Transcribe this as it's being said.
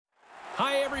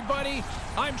Hi, everybody.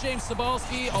 I'm James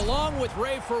Cybulski. Along with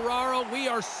Ray Ferraro, we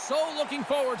are so looking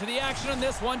forward to the action in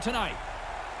this one tonight.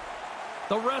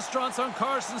 The restaurants on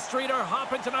Carson Street are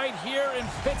hopping tonight here in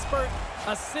Pittsburgh,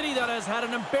 a city that has had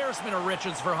an embarrassment of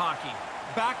riches for hockey.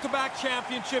 Back-to-back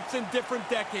championships in different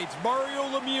decades. Mario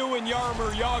Lemieux and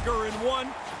Jaromir Jagr in one,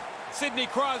 Sidney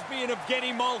Crosby and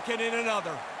Evgeny Malkin in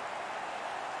another.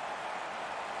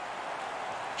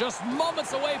 Just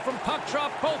moments away from puck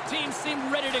drop, both teams seem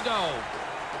ready to go.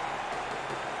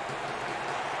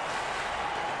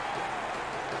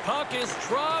 Puck is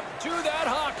dropped to that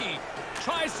hockey.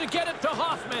 Tries to get it to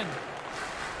Hoffman.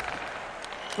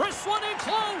 Wrist one in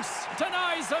close.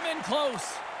 Denies him in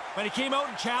close. But he came out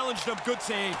and challenged him. Good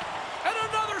save. And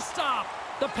another stop.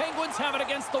 The Penguins have it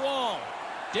against the wall.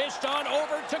 Dished on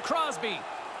over to Crosby.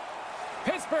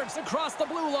 Pittsburgh's across the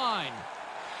blue line.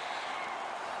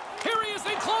 Here he is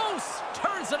in close.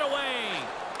 Turns it away.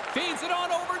 Feeds it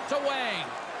on over to Wang.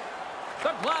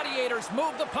 The Gladiators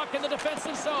move the puck in the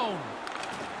defensive zone.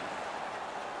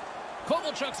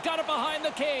 Kovalchuk's got it behind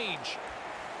the cage.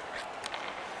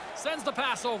 Sends the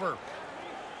pass over.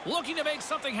 Looking to make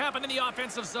something happen in the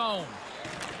offensive zone.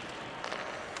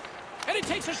 And he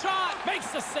takes a shot.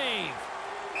 Makes the save.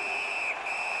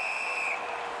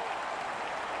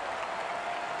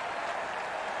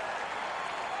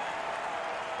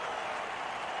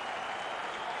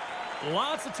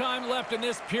 Lots of time left in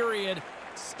this period.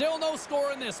 Still no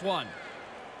score in this one.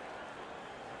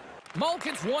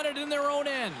 Malkin's won it in their own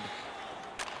end.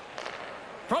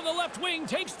 From the left wing,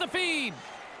 takes the feed.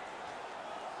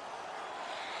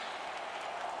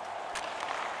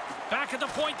 Back at the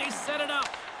point, they set it up.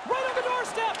 Right on the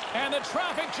doorstep. And the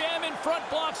traffic jam in front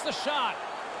blocks the shot.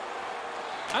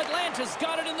 Atlanta's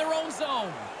got it in their own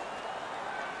zone.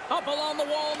 Up along the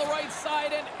wall on the right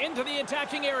side and into the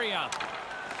attacking area.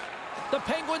 The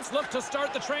Penguins look to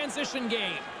start the transition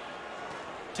game.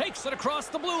 Takes it across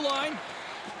the blue line.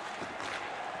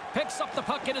 Picks up the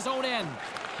puck in his own end.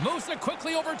 Moves it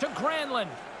quickly over to Granlund.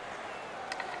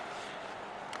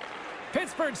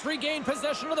 Pittsburgh's regained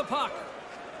possession of the puck.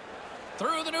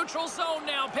 Through the neutral zone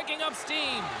now, picking up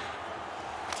steam.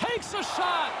 Takes a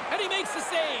shot, and he makes the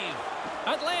save.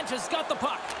 Atlanta's got the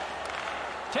puck.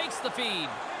 Takes the feed.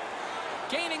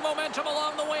 Gaining momentum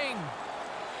along the wing.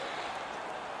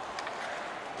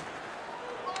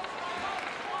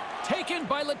 Taken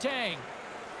by Letang.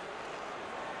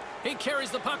 He carries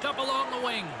the puck up along the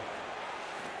wing.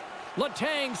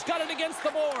 Letang's got it against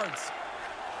the boards.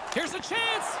 Here's a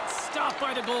chance. Stopped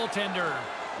by the goaltender.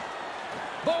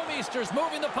 Bouwmeester's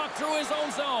moving the puck through his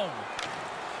own zone.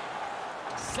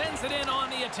 Sends it in on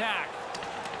the attack.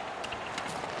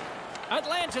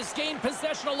 Atlanta's gained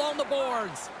possession along the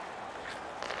boards.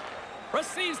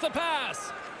 Receives the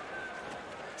pass.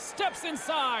 Steps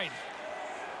inside.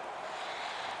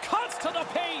 Cuts to the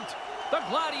paint. The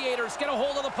Gladiators get a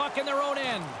hold of the puck in their own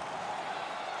end.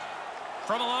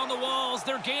 From along the walls,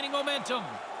 they're gaining momentum.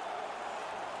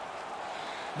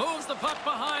 Moves the puck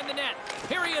behind the net.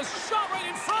 Here he is, shot right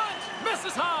in front.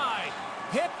 Misses high.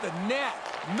 Hit the net.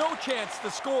 No chance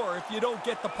to score if you don't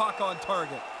get the puck on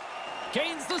target.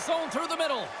 Gains the zone through the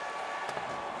middle.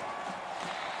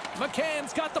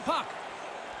 McCann's got the puck.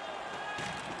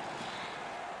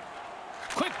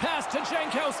 Quick pass to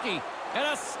Jankowski. And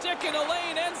a stick in the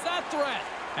lane ends that threat.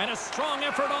 And a strong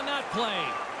effort on that play.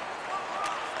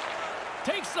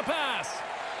 Takes the pass.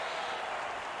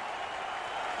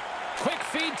 Quick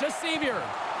feed to Sevier.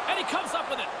 And he comes up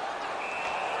with it.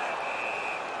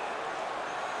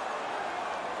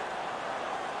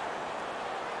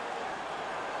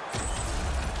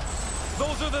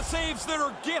 Those are the saves that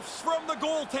are gifts from the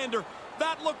goaltender.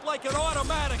 That looked like an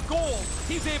automatic goal.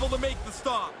 He's able to make the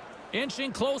stop.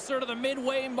 Inching closer to the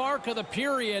midway mark of the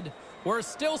period. We're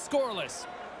still scoreless.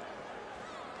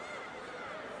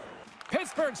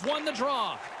 Pittsburgh's won the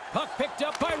draw. Puck picked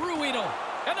up by Ruhwedel.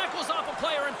 And that goes off a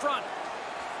player in front.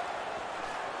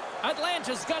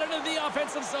 Atlanta's got it into the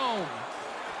offensive zone.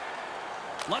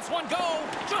 Lets one go.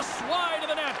 Just wide of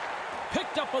the net.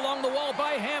 Picked up along the wall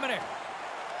by Hamonic.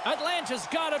 Atlanta's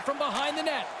got it from behind the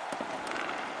net.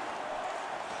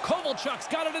 Kovalchuk's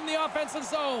got it in the offensive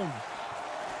zone.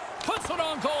 Puts it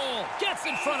on goal. Gets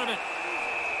in front of it.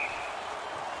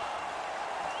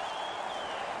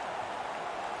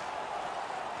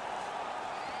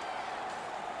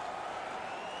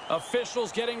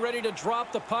 Officials getting ready to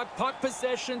drop the puck. Puck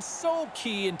possession so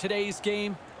key in today's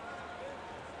game.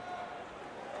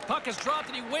 Puck is dropped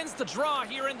and he wins the draw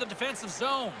here in the defensive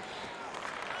zone.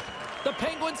 The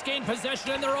Penguins gain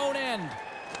possession in their own end.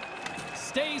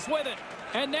 Stays with it.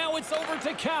 And now it's over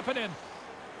to Kapanen.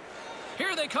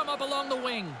 Here they come up along the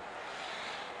wing.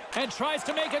 And tries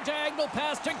to make a diagonal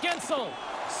pass to Gensel.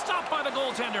 Stopped by the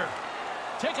goaltender.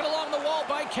 Taken along the wall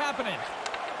by Kapanen.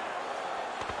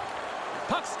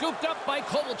 Puck scooped up by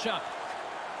Kovalchuk.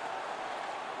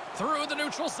 Through the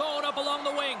neutral zone, up along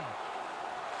the wing.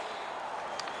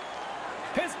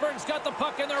 Pittsburgh's got the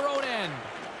puck in their own end.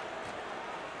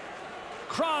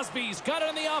 Crosby's got it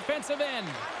in the offensive end.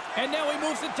 And now he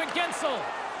moves it to Gensel.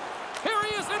 Here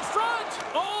he is in front.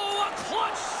 Oh, a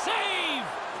clutch save.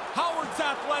 Howard's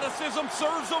athleticism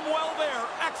serves him well there.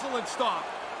 Excellent stop.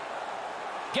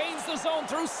 Gains the zone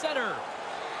through center.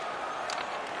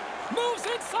 Moves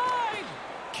inside.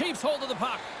 Keeps hold of the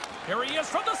puck. Here he is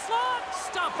from the slot.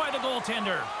 Stopped by the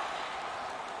goaltender.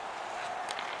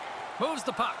 Moves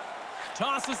the puck.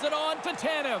 Tosses it on to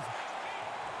Tanev.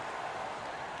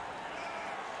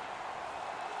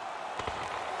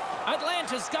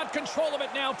 Atlanta's got control of it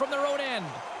now from their own end.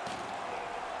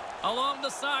 Along the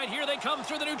side, here they come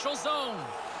through the neutral zone.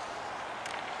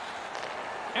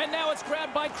 And now it's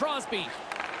grabbed by Crosby.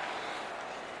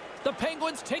 The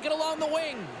Penguins take it along the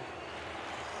wing.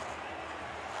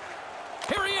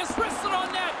 Here he is, wristed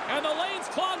on net, and the lane's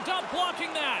clogged up,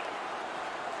 blocking that.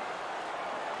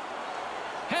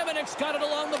 Hamannik's got it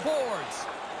along the boards.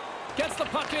 Gets the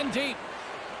puck in deep.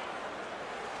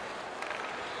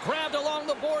 Grabbed along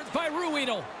the boards by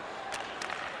Ruhwedel.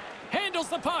 Handles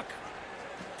the puck.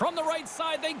 From the right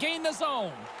side, they gain the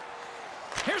zone.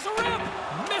 Here's a rip.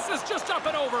 Misses just up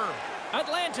and over.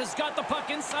 Atlanta's got the puck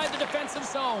inside the defensive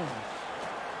zone.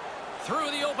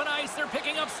 Through the open ice, they're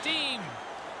picking up steam.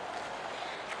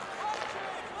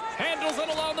 Handles it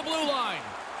along the blue line.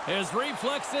 His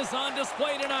reflexes on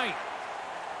display tonight.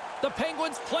 The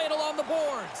Penguins play it along the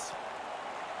boards.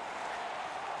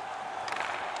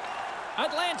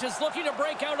 Atlanta's looking to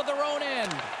break out of their own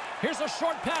end. Here's a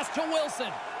short pass to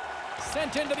Wilson.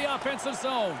 Sent into the offensive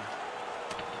zone.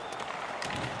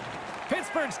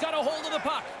 Pittsburgh's got a hold of the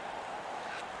puck.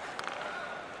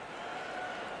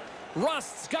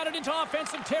 Rust's got it into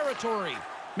offensive territory.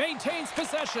 Maintains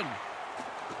possession.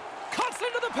 Cuts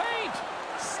into the paint.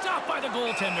 Stopped by the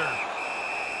goaltender.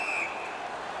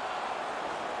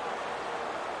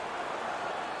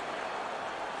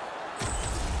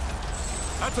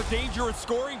 That's a dangerous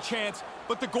scoring chance,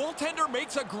 but the goaltender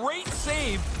makes a great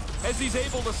save as he's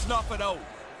able to snuff it out.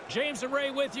 James and Ray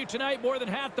with you tonight. More than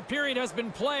half the period has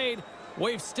been played.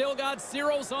 We've still got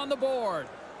zeros on the board.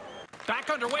 Back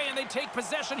underway, and they take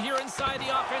possession here inside the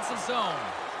offensive zone.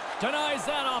 Denies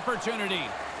that opportunity.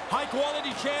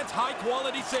 High-quality chance,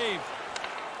 high-quality save.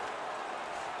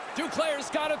 Duclair's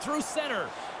got it through center.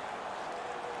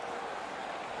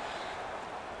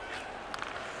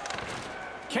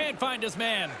 Can't find his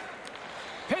man.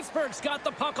 Pittsburgh's got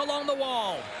the puck along the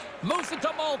wall. Moves it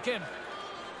to Malkin.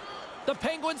 The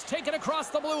Penguins take it across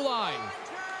the blue line.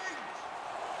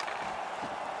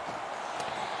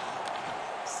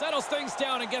 Settles things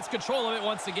down and gets control of it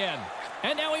once again.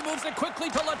 And now he moves it quickly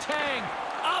to Letang.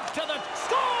 Up to the...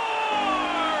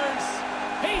 Scores!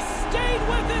 He stayed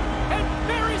with it and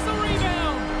buries the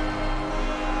rebound.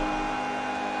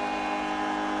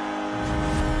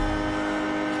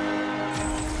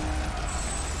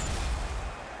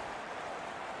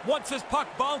 Once his puck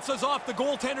bounces off the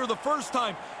goaltender the first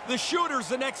time, the shooter's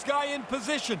the next guy in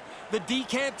position. The D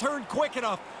can't turn quick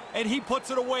enough, and he puts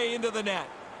it away into the net.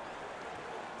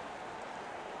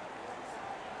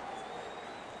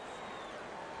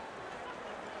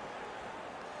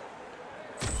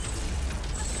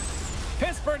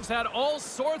 Pittsburgh's had all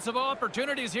sorts of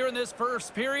opportunities here in this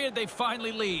first period. They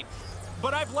finally lead.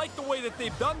 But I've liked the way that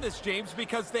they've done this, James,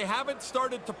 because they haven't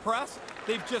started to press.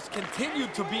 They've just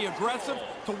continued to be aggressive,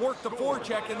 to work the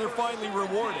forecheck, and they're finally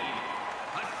rewarded.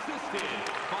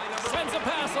 Sends a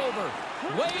pass over.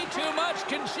 Way too much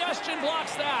congestion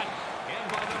blocks that.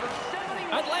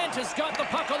 Atlanta's got the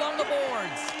puck along the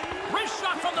boards. Wrist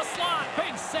shot from the slot.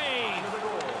 Big save.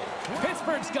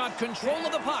 Pittsburgh's got control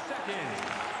of the puck.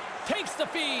 Takes the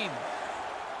feed.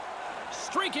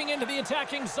 Streaking into the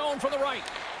attacking zone from the right.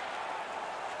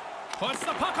 Puts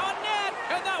the puck on net,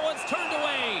 and that one's turned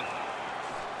away.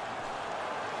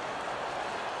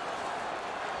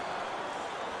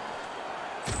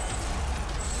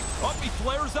 Up, he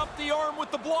flares up the arm with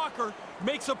the blocker.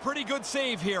 Makes a pretty good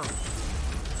save here.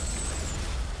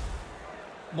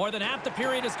 More than half the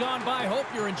period has gone by. Hope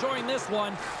you're enjoying this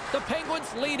one. The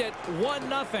Penguins lead it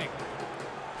 1-0.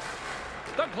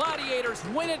 The Gladiators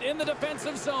win it in the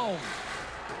defensive zone.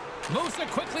 Moves it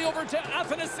quickly over to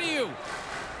Athanasiou.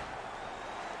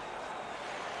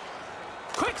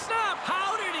 Quick snap!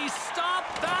 How did he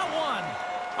stop that one?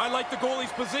 I like the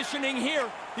goalie's positioning here.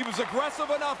 He was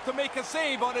aggressive enough to make a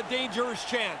save on a dangerous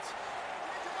chance.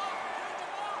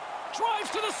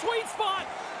 Drives to the sweet spot.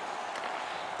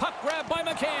 Puck grab by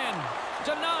McCann.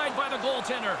 Denied by the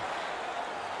goaltender.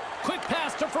 Quick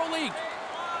pass to Frolik.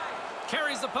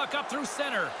 Carries the puck up through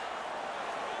center.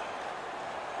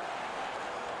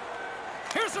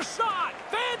 Here's a shot.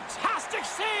 Fantastic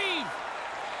save.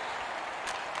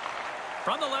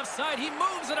 From the left side, he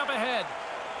moves it up ahead.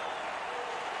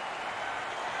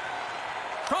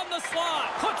 From the slot,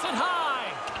 puts it high.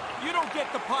 You don't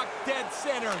get the puck dead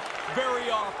center very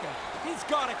often. He's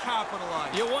got to capitalize.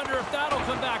 You wonder if that'll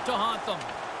come back to haunt them.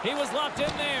 He was locked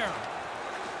in there.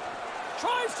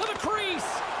 Drives to the crease.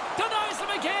 Denies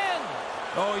him again.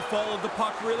 Oh, he followed the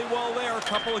puck really well there. A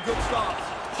couple of good stops.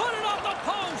 Put it on the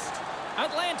post.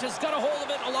 Atlanta's got a hold of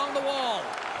it along the wall.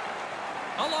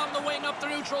 Along the wing up the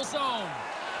neutral zone.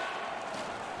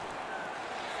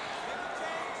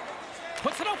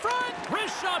 Puts it up front.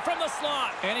 Wrist shot from the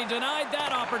slot. And he denied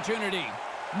that opportunity.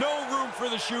 No room for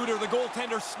the shooter. The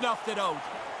goaltender snuffed it out.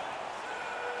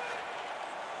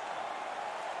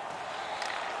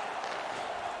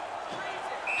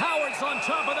 Howard's on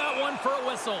top of that one for a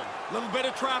whistle. A little bit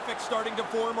of traffic starting to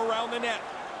form around the net.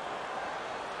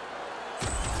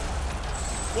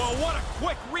 Well, what a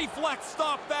quick reflex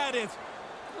stop that is.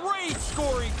 Great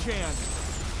scoring chance.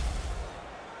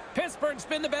 Pittsburgh's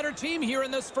been the better team here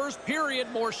in this first period.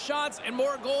 More shots and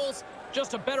more goals.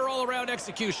 Just a better all-around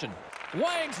execution.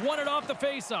 Wang's won it off the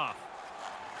face-off.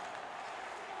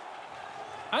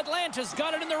 Atlanta's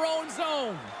got it in their own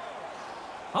zone.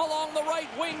 Along the right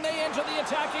wing, they enter the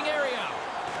attacking area.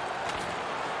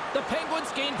 The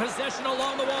Penguins gain possession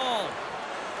along the wall.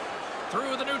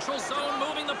 Through the neutral zone,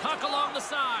 moving the puck along the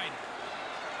side.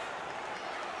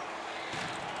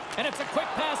 And it's a quick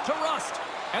pass to Rust.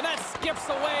 And that skips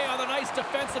away on a nice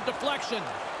defensive deflection.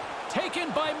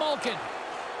 Taken by Malkin.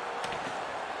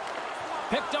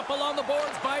 Picked up along the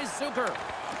boards by Zucker.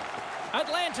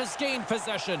 Atlanta's gained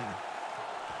possession.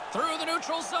 Through the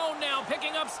neutral zone now,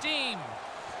 picking up steam.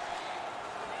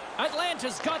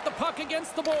 Atlanta's got the puck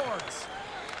against the boards.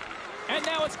 And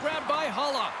now it's grabbed by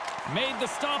Haula. Made the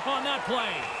stop on that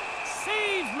play.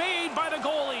 Save made by the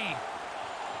goalie.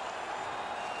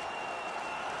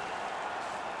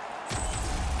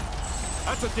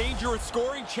 That's a dangerous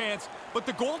scoring chance, but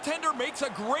the goaltender makes a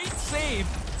great save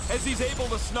as he's able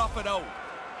to snuff it out.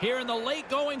 Here in the late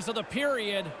goings of the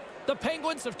period, the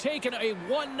Penguins have taken a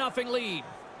 1-0 lead.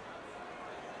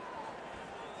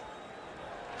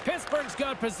 Pittsburgh's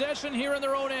got possession here in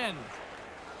their own end.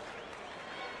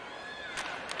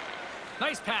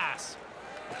 Nice pass.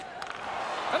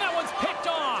 And that one's picked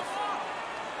off.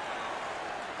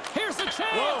 Here's the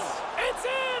chance. Whoa. It's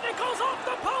in. It goes off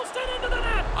the post and into the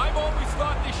net. I've always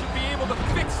thought they should be able to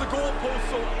fix the goalpost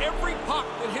so every puck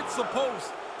that hits the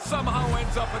post somehow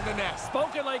ends up in the net.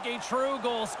 Spoken like a true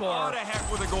goal scorer. Oh, to heck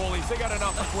with the goalies. They got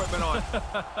enough equipment on.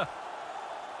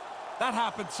 That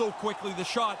happened so quickly. The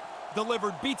shot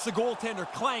delivered beats the goaltender.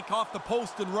 Clank off the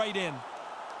post and right in.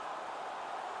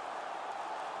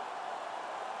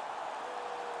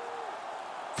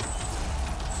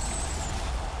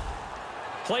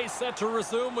 Play set to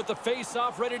resume with the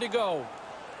face-off ready to go.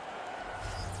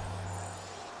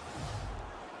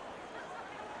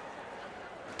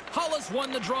 Hollis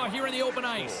won the draw here in the open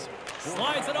ice.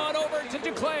 Slides it on over to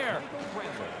Duclair.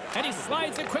 And he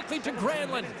slides it quickly to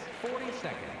Granlund. 40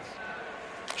 seconds.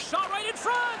 Shot right in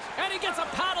front. And he gets a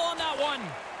paddle on that one.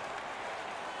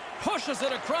 Pushes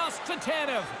it across to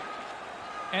Tanev.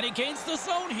 And he gains the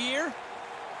zone here.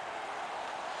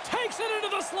 Takes it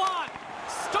into the slot.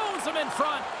 Stones him in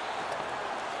front.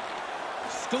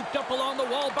 Scooped up along the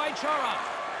wall by Chara.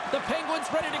 The Penguins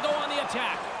ready to go on the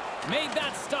attack. Made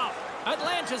that stop.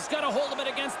 Atlanta's got a hold of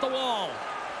it against the wall.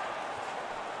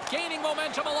 Gaining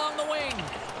momentum along the wing.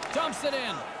 Dumps it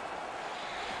in.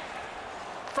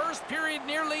 First period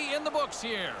nearly in the books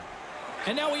here.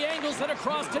 And now he angles it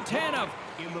across to Tanev.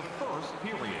 In the first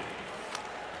period.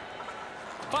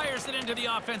 Fires it into the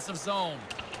offensive zone.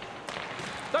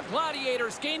 The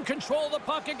Gladiators gain control of the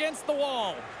puck against the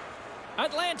wall.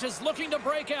 Atlanta's looking to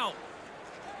break out.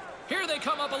 Here they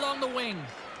come up along the wing.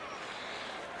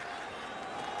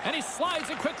 And he slides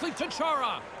it quickly to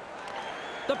Chara.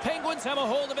 The Penguins have a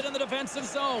hold of it in the defensive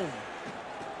zone.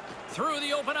 Through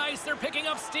the open ice, they're picking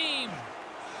up steam.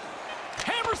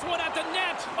 Hammers one at the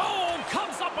net. Oh,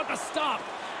 comes up with the stop.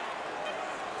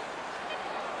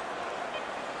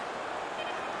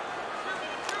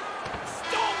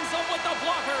 With the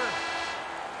blocker.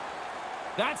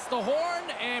 That's the horn,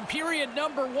 and period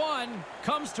number 1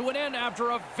 comes to an end after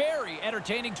a very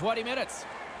entertaining 20 minutes.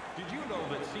 Did you know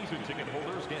that season ticket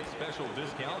holders get special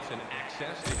discounts and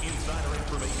access to insider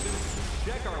information?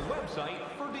 Check our website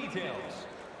for details.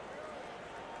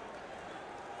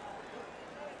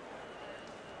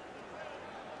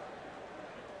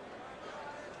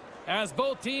 As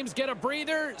both teams get a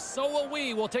breather, so will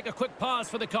we. We'll take a quick pause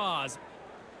for the cause.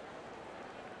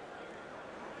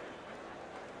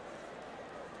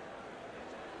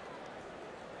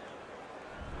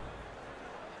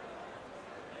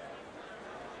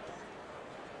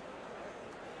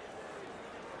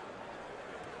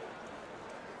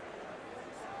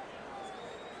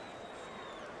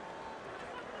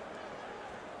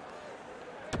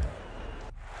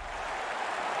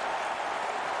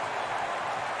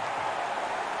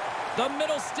 The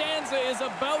middle stanza is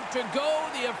about to go.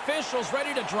 The official's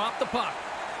ready to drop the puck.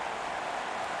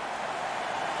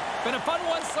 Been a fun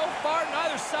one so far.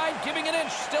 Neither side giving an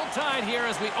inch. Still tied here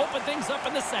as we open things up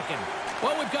in the second.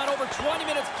 Well, we've got over 20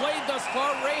 minutes played thus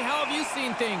far. Ray, how have you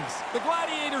seen things? The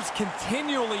Gladiators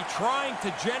continually trying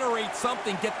to generate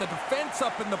something, get the defense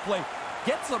up in the play,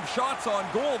 get some shots on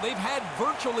goal. They've had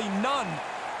virtually none,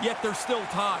 yet they're still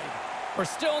tied. We're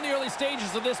still in the early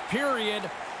stages of this period.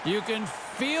 You can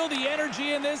feel the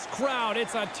energy in this crowd.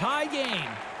 It's a tie game.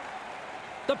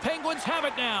 The Penguins have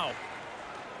it now.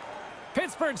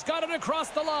 Pittsburgh's got it across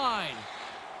the line.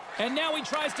 And now he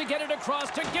tries to get it across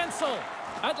to Gensel.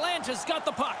 Atlanta's got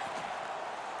the puck.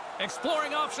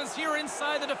 Exploring options here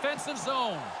inside the defensive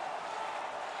zone.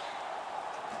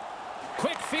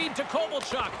 Quick feed to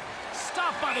Kovalchuk.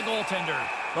 Stopped by the goaltender.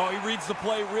 Oh, he reads the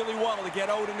play really well to get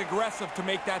out and aggressive to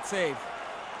make that save.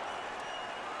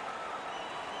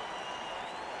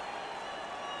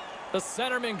 The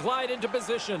centermen glide into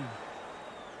position.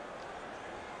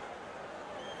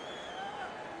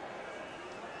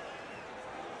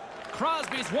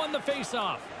 Crosby's won the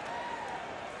faceoff.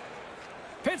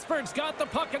 Pittsburgh's got the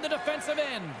puck in the defensive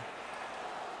end.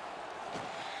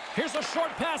 Here's a short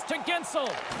pass to Gensel.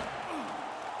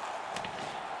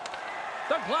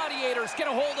 The Gladiators get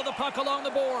a hold of the puck along the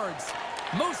boards.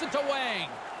 Moves it to Wang.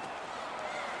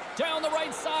 Down the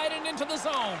right side and into the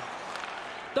zone.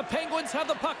 The Penguins have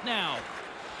the puck now.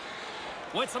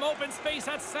 With some open space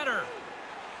at center.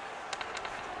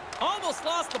 Almost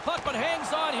lost the puck, but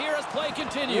hangs on here as play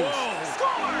continues. Whoa.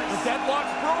 Scores! The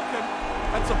deadlock's broken.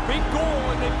 That's a big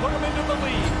goal, and they put him into the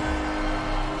lead.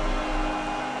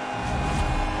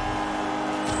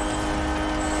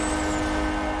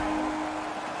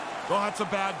 Oh, that's a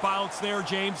bad bounce there,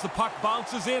 James. The puck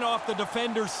bounces in off the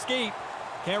defender's skate.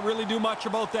 Can't really do much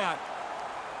about that.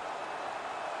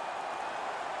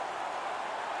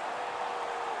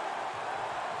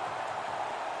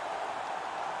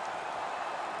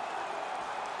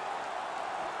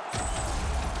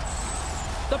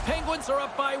 The Penguins are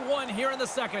up by 1 here in the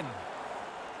second.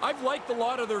 I've liked a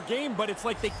lot of their game, but it's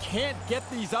like they can't get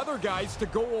these other guys to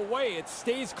go away. It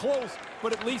stays close,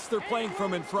 but at least they're playing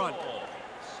from in front.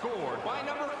 Scored by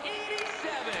number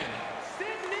 87,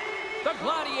 Sidney. The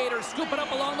Gladiators scoop it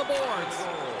up along the boards.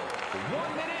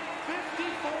 1 minute,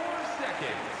 54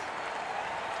 seconds.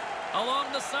 Along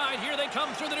the side, here they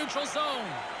come through the neutral zone.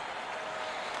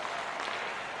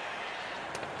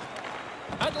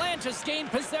 Atlanta's gained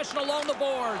possession along the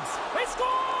boards. He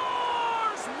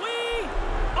scores! We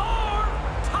are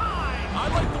tied! I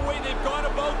like the way they've gone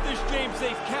about this, James.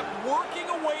 They've kept working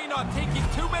away, not taking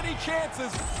too many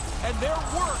chances, and their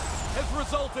work has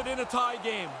resulted in a tie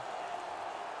game.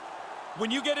 When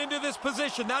you get into this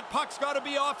position, that puck's got to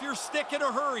be off your stick in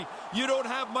a hurry. You don't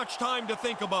have much time to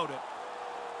think about it.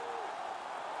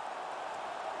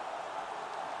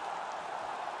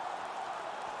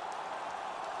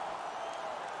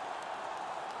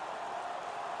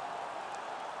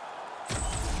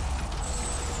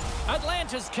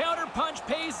 Atlanta's counter punch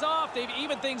pays off. They've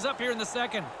evened things up here in the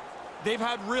second. They've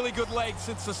had really good legs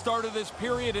since the start of this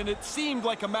period, and it seemed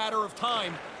like a matter of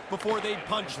time before they'd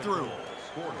punch through.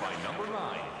 Scored by number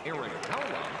 9, Eric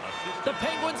Howland. The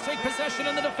Penguins take possession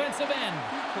in the defensive end.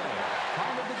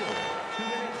 Time of the goal, 2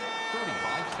 minutes,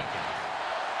 35 seconds.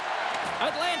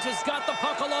 Atlanta's got the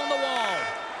puck along the wall.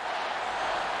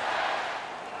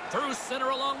 Through center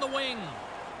along the wing.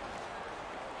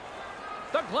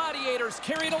 The Gladiators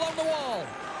carry it along the wall.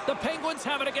 The Penguins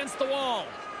have it against the wall.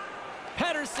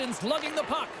 Pettersson's lugging the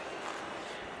puck.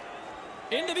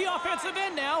 Into the offensive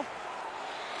end now.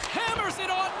 Hammers it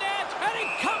on net, and he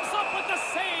comes up with the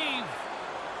save.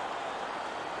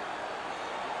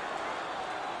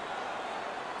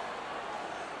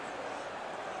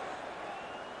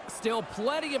 Still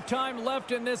plenty of time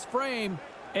left in this frame.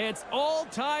 It's all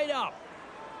tied up.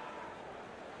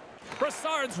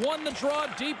 Brassard's won the draw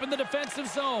deep in the defensive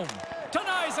zone.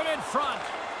 Denies him in front.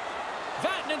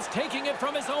 Vatanen's taking it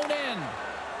from his own end.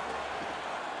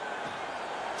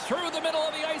 Through the middle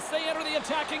of the ice, they enter the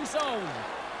attacking zone.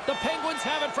 The Penguins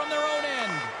have it from their own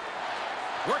end.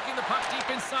 Working the puck deep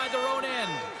inside their own end.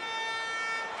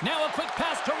 Now a quick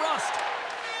pass to Rust.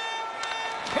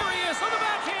 Here he is on the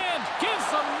backhand. Gives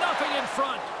them nothing in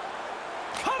front.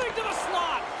 Cutting to the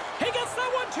slot. He gets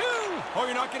that one too. Oh,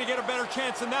 you're not going to get a better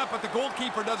chance than that, but the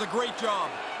goalkeeper does a great job.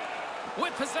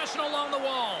 With possession along the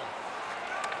wall.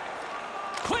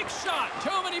 Quick shot.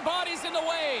 Too many bodies in the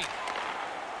way.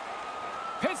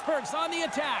 Pittsburgh's on the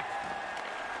attack.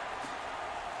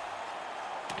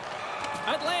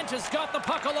 Atlanta's got the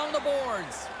puck along the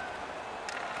boards.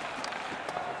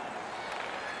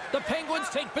 The Penguins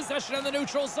take possession in the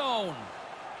neutral zone.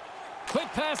 Quick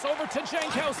pass over to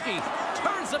Jankowski.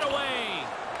 Turns it away.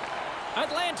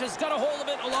 Atlanta's got a hold of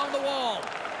it along the wall.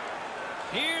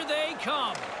 Here they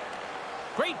come.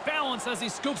 Great balance as he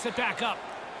scoops it back up.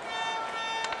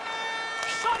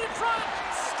 Shot in front.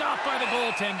 Stopped by the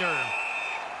goaltender.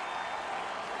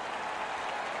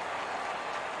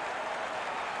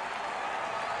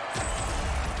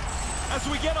 As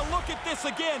we get a look at this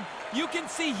again, you can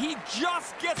see he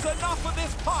just gets enough of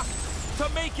this puck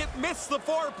to make it miss the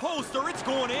far post, or it's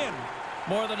going in.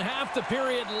 More than half the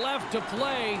period left to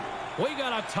play. We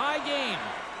got a tie game.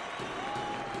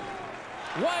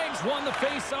 Wags won the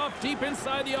face-off deep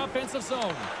inside the offensive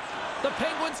zone. The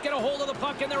Penguins get a hold of the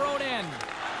puck in their own end.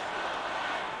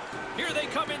 Here they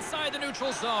come inside the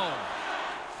neutral zone.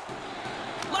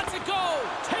 Lets it go.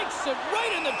 Takes it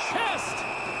right in the chest.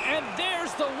 And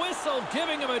there's the whistle,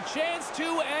 giving him a chance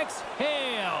to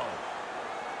exhale.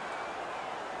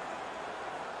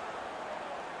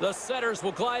 The setters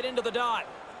will glide into the dot.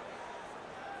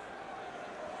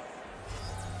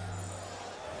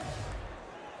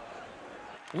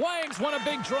 Wags won a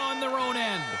big draw on their own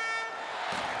end.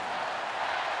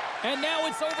 And now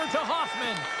it's over to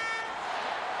Hoffman.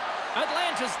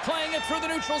 Atlanta's playing it through the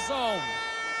neutral zone.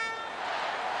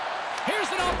 Here's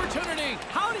an opportunity.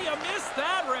 How do you miss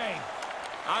that, Ray?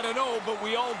 I don't know, but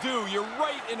we all do. You're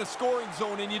right in a scoring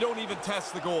zone, and you don't even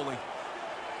test the goalie.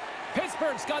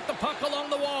 Pittsburgh's got the puck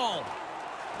along the wall.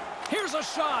 Here's a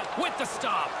shot with the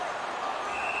stop.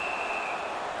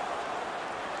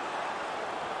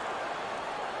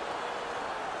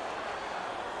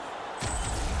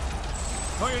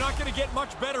 Oh, you're not going to get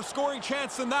much better scoring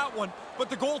chance than that one, but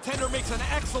the goaltender makes an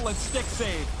excellent stick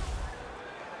save.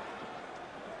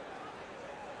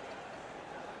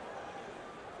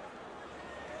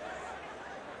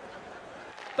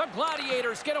 The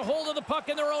Gladiators get a hold of the puck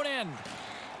in their own end.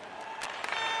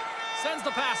 Sends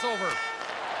the pass over.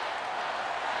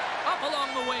 Up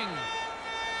along the wing.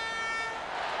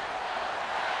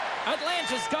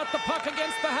 Atlanta's got the puck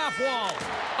against the half wall.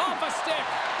 Off a stick.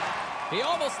 He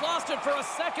almost lost it for a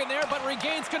second there, but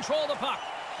regains control of the puck.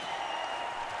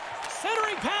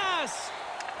 Centering pass.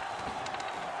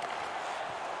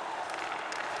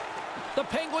 The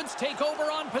Penguins take over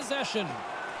on possession.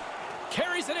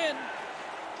 Carries it in.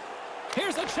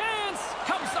 Here's a chance.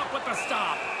 Comes up with the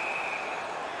stop.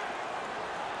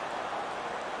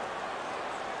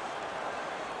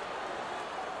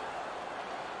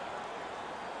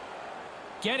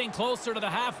 Getting closer to the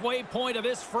halfway point of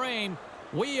this frame.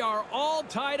 We are all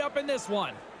tied up in this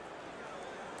one.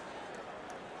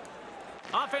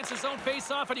 Offensive zone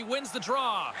face-off, and he wins the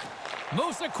draw.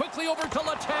 Moves it quickly over to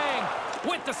Letang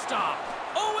with the stop.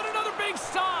 Oh, and another big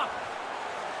stop.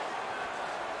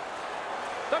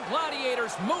 The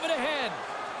Gladiators move it ahead.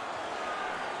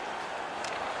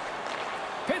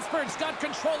 Pittsburgh's got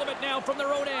control of it now from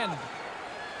their own end.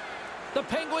 The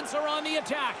Penguins are on the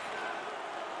attack.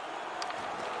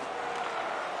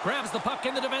 Grabs the puck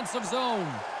in the defensive zone.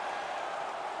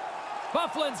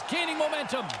 Bufflin's gaining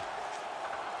momentum.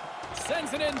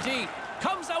 Sends it in deep.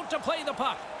 Comes out to play the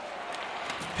puck.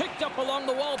 Picked up along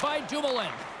the wall by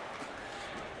Dumoulin.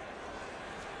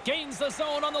 Gains the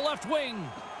zone on the left wing.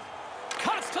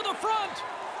 Cuts to the front.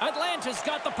 Atlanta's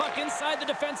got the puck inside the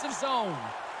defensive zone.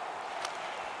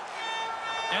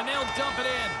 And they'll dump it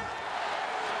in.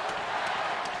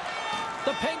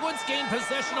 The Penguins gain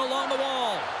possession along the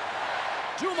wall.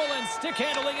 Dumoulin stick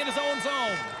handling in his own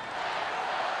zone.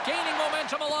 Gaining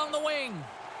momentum along the wing.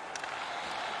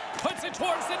 Puts it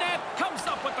towards the net. Comes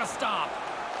up with the stop.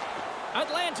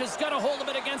 Atlanta's got a hold of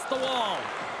it against the wall.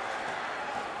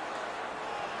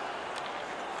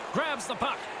 Grabs the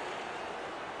puck.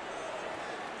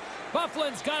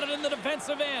 Bufflin's got it in the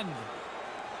defensive end.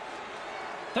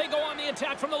 They go on the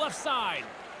attack from the left side.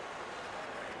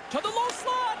 To the low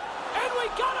slot. And we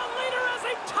got a leader as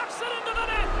he tucks it into the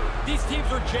net. These teams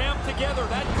are jammed together.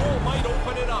 That goal might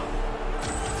open it up.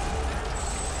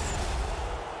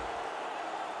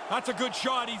 That's a good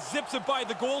shot. He zips it by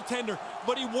the goaltender,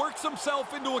 but he works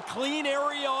himself into a clean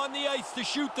area on the ice to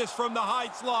shoot this from the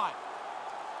high slot.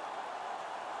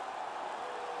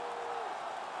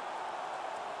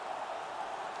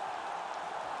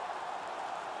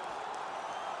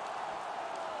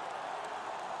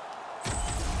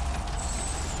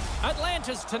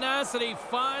 Atlanta's tenacity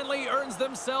finally earns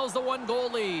themselves the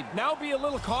 1-goal lead. Now be a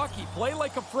little cocky. Play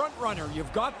like a front runner.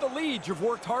 You've got the lead. You've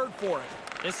worked hard for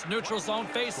it. This neutral zone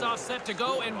face-off set to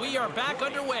go, and we are back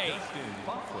underway.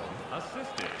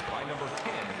 Assisted by number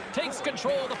 10. Takes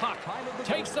control of the puck.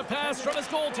 Takes the pass from his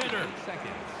goaltender.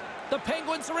 The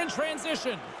Penguins are in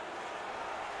transition.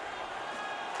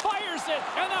 Fires it,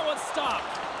 and that one's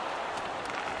stopped.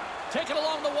 Taken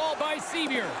along the wall by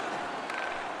Sevier.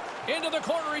 Into the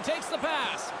corner, he takes the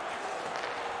pass.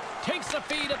 Takes the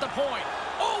feed at the point.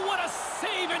 Oh, what a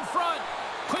save in front.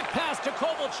 Quick pass to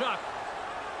Kovalchuk.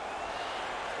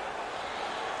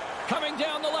 Coming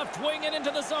down the left wing and into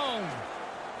the zone.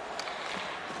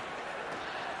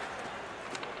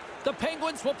 The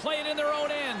Penguins will play it in their own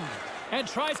end. And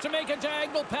tries to make a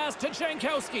diagonal pass to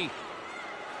Jankowski.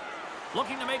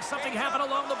 Looking to make something happen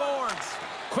along the boards.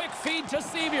 Quick feed to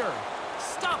Sevier.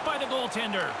 Stopped by the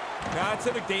goaltender. That's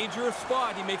in a dangerous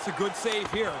spot. He makes a good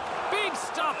save here. Big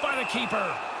stop by the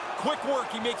keeper. Quick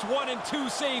work. He makes 1 and 2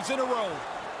 saves in a row.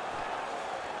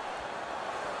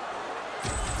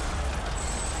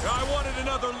 I wanted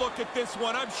another look at this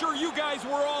one. I'm sure you guys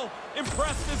were all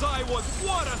impressed as I was.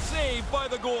 What a save by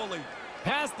the goalie.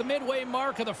 Past the midway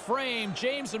mark of the frame,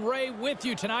 James and Ray with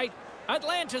you tonight.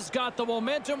 Atlanta's got the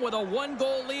momentum with a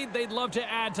 1-goal lead. They'd love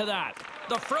to add to that.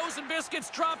 The frozen biscuits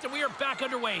dropped, and we are back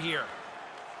underway here.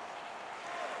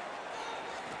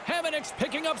 Hamonic's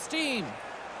picking up steam.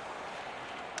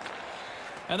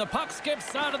 And the puck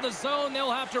skips out of the zone.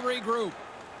 They'll have to regroup.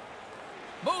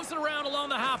 Moves it around along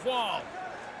the half wall.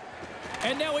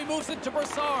 And now he moves it to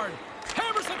Brassard.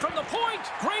 Hammers it from the point.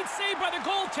 Great save by the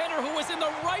goaltender, who was in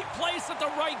the right place at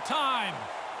the right time.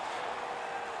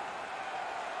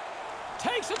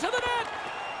 Takes it to the net.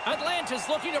 Atlanta's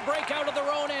looking to break out of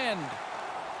their own end.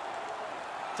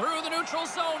 Through the neutral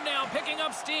zone now, picking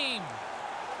up steam.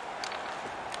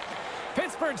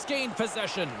 Pittsburgh's gained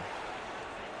possession.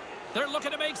 They're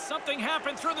looking to make something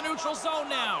happen through the neutral zone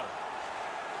now.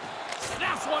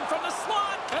 Snaps one from the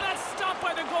slot, and that's stopped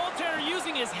by the goaltender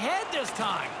using his head this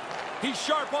time. He's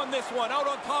sharp on this one, out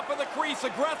on top of the crease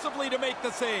aggressively to make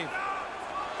the save.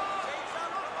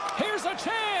 Here's a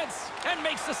chance, and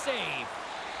makes the save.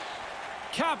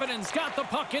 Kapanen's got the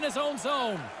puck in his own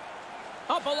zone.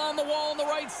 Up along the wall on the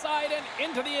right side and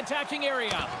into the attacking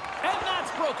area. And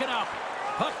that's broken up.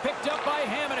 Puck picked up by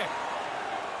Hamonic.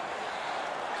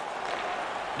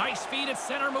 Nice feed at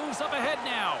center, moves up ahead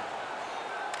now.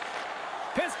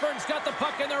 Pittsburgh's got the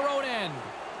puck in their own end.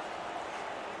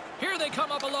 Here they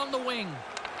come up along the wing.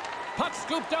 Puck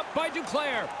scooped up by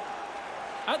Duclair.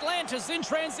 Atlanta's in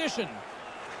transition.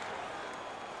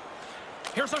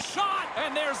 Here's a shot,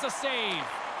 and there's the save.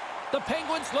 The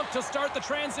Penguins look to start the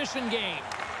transition game.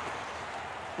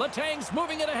 Letang's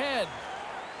moving it ahead.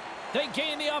 They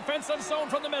gain the offensive zone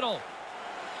from the middle.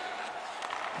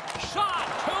 Shot!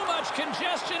 Too much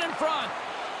congestion in front.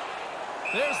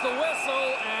 There's the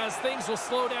whistle as things will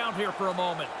slow down here for a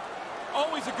moment.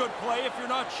 Always a good play. If you're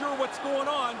not sure what's going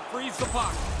on, freeze the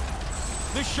puck.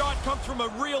 This shot comes from a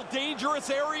real dangerous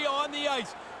area on the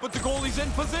ice, but the goalie's in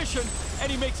position,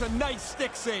 and he makes a nice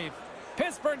stick save.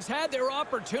 Pittsburgh's had their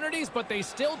opportunities, but they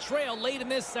still trail late in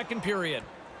this second period.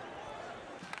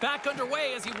 Back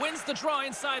underway as he wins the draw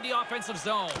inside the offensive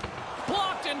zone.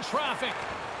 Blocked in traffic.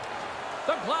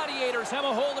 The Gladiators have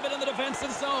a hold of it in the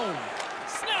defensive zone.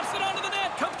 Snaps it onto the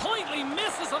net, completely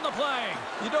misses on the play.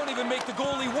 You don't even make the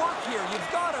goalie work here.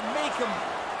 You've got to make him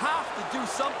have to do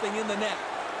something in the net.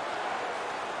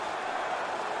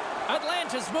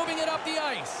 Atlanta's moving it up the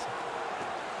ice.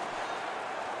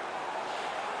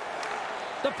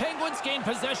 The Penguins gain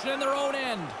possession in their own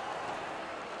end.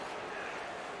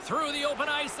 Through the open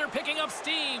ice, they're picking up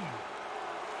steam.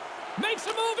 Makes a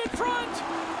move in front.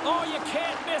 Oh, you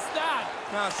can't miss that.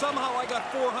 Now, somehow I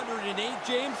got 408,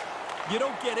 James. You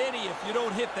don't get any if you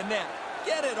don't hit the net.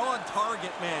 Get it on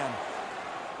target, man.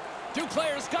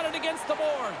 Duclair's got it against the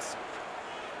boards.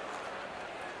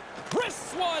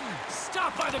 Wrists one.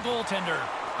 Stopped by the goaltender.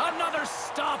 Another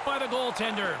stop by the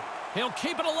goaltender. He'll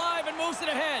keep it alive and moves it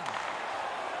ahead.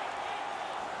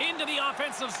 Into the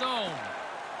offensive zone.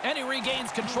 And he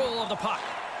regains control of the puck.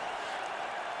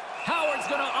 Howard's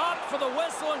going to opt for the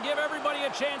whistle and give everybody a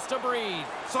chance to breathe.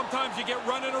 Sometimes you get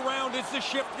running around as the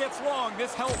shift gets long.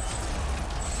 This helps.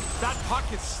 That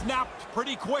puck is snapped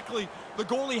pretty quickly. The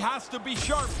goalie has to be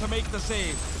sharp to make the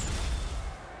save.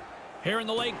 Here in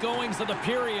the late goings of the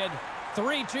period,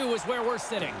 3-2 is where we're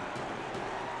sitting.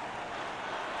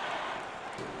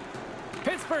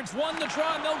 Pittsburgh's won the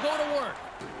draw and they'll go to work.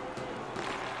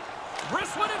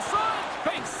 Wrist one in front.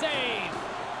 Big save.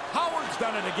 Howard's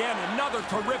done it again. Another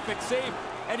terrific save.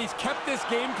 And he's kept this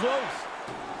game close.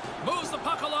 Moves the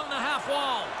puck along the half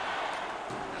wall.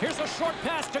 Here's a short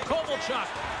pass to Kovalchuk.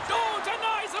 Oh,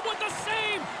 denies him with the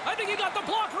save. I think he got the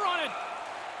blocker on it.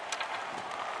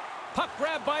 Puck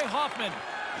grabbed by Hoffman.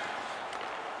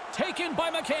 Taken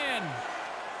by McCann.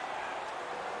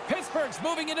 Pittsburgh's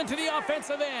moving it into the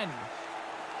offensive end.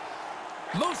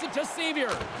 Moves it to Sevier.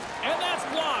 And that's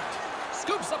blocked.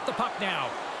 Scoops up the puck now.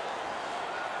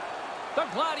 The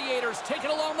Gladiators take it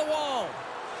along the wall.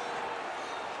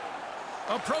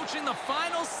 Approaching the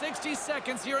final 60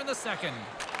 seconds here in the second.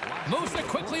 Moves it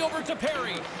quickly over to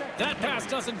Perry. That pass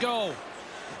doesn't go.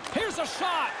 Here's a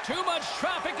shot. Too much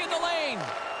traffic in the lane.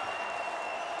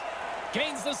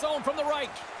 Gains the zone from the right.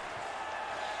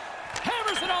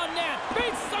 Hammers it on net.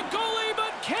 Beats the goalie,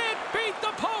 but can't beat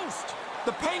the post.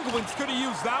 The Penguins could have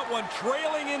used that one,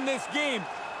 trailing in this game.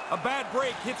 A bad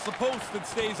break hits the post and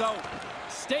stays out.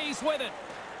 Stays with it.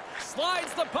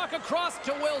 Slides the puck across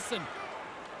to Wilson.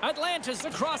 Atlantis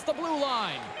across the blue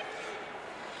line.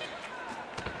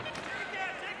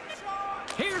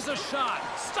 Here's a shot.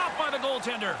 Stopped by the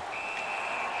goaltender.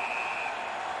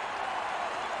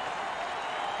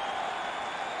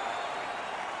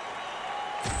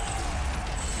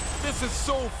 This is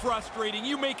so frustrating.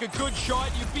 You make a good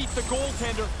shot, you beat the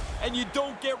goaltender, and you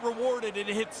don't get rewarded. It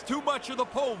hits too much of the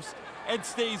post and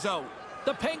stays out.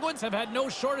 The Penguins have had no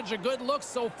shortage of good looks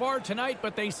so far tonight,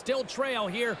 but they still trail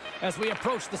here as we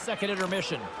approach the second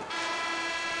intermission.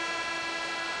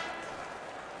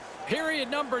 Period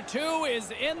number 2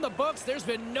 is in the books. There's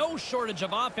been no shortage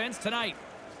of offense tonight.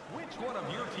 Which one of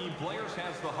your team players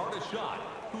has the hardest shot?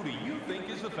 Who do you think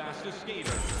is the fastest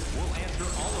skater? We'll answer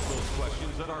all of those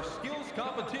questions at our skills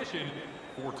competition.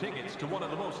 For tickets to one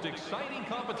of the most exciting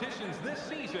competitions this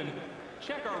season,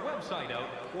 check our website out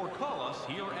or call us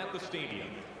here at the stadium.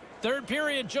 Third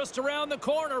period just around the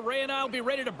corner. Ray and I will be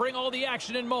ready to bring all the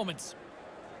action in moments.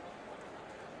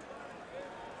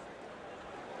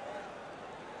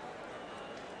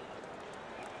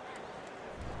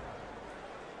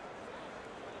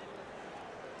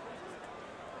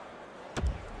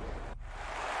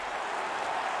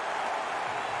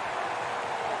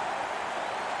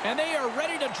 And they are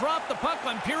ready to drop the puck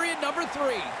on period number 3.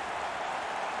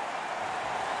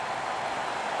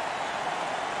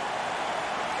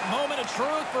 Moment of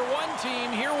truth for one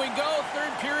team. Here we go.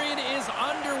 Third period is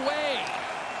underway.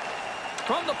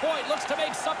 From the point, looks to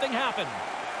make something happen.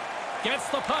 Gets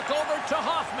the puck over to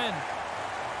Hoffman.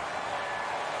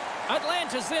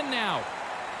 Atlanta's in now.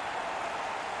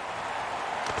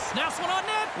 Snaps one on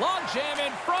net. Long jam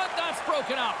in front. That's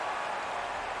broken up.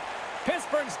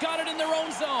 Pittsburgh's got it in their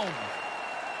own zone.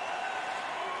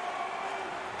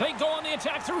 They go on the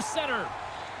attack through center.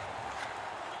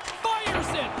 Fires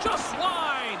it just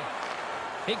wide.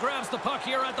 He grabs the puck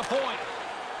here at the point.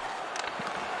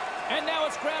 And now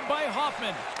it's grabbed by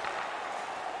Hoffman.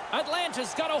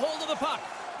 Atlanta's got a hold of the puck.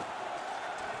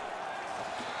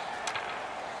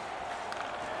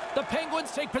 The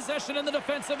Penguins take possession in the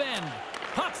defensive end.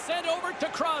 Puck sent over to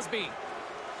Crosby.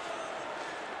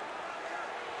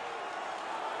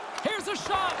 Here's a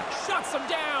shot. Shuts him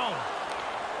down.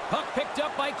 Puck picked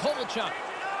up by Kovalchuk.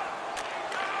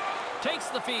 Takes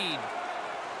the feed.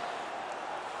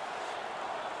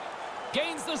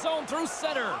 Gains the zone through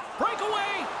center.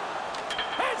 Breakaway.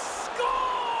 And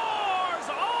scores!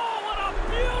 Oh, what a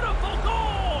beautiful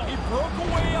goal! He broke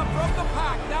away up from the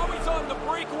pack. Now he's on the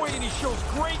breakaway, and he shows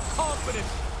great confidence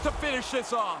to finish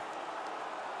this off.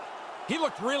 He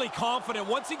looked really confident.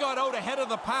 Once he got out ahead of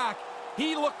the pack,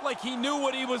 he looked like he knew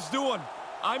what he was doing.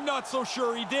 I'm not so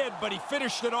sure he did, but he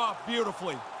finished it off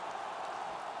beautifully.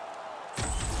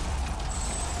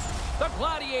 The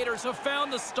Gladiators have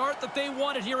found the start that they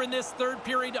wanted here in this third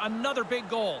period. Another big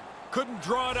goal. Couldn't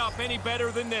draw it up any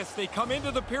better than this. They come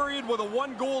into the period with a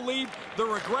 1-goal lead.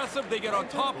 They're aggressive. They get on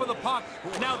top of the puck.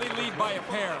 Now they lead by a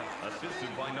pair. Assisted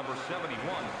by number 71,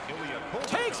 Ilya.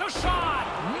 Takes a shot.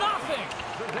 Nothing.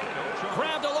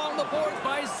 Grabbed along the boards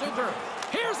by Zucker.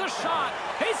 Here's a shot.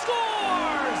 He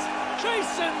scores!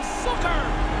 Jason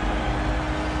Zucker!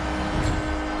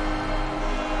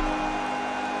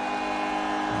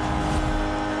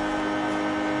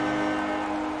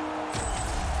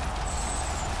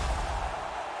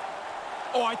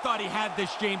 Oh, I thought he had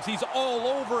this, James. He's all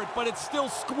over it, but it still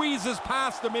squeezes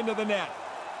past him into the net.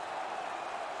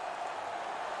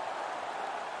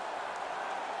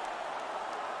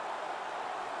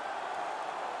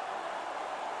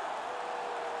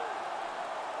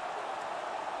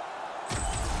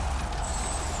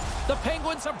 The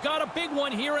Penguins have got a big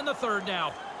one here in the third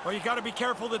now. Well, you got to be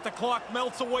careful that the clock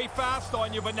melts away fast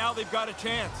on you, but now they've got a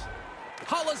chance.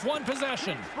 Hull has won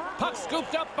possession. Puck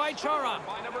scooped up by Chara.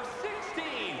 By number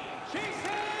 16,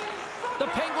 Jason The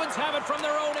Penguins have it from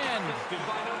their own end. Assisted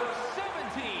by number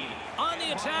 17. On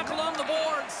the attack along the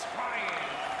boards.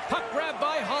 Puck grabbed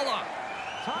by Holla.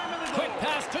 Time of the Quick goal.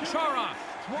 pass to Chara.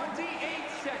 28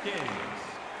 seconds.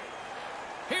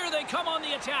 Here they come on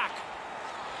the attack.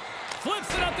 Flips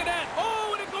it up the net.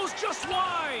 Oh, and it goes just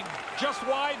wide. Just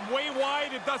wide, way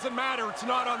wide, it doesn't matter. It's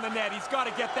not on the net. He's got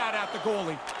to get that at the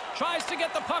goalie. Tries to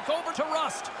get the puck over to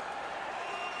Rust.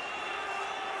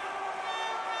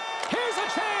 Here's a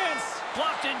chance.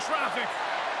 Blocked in traffic.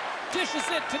 Dishes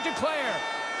it to Declare.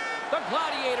 The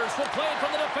Gladiators will play it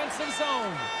from the defensive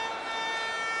zone.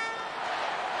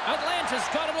 Atlanta's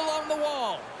got it along the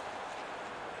wall.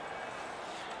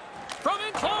 From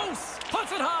in close.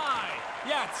 Puts it high.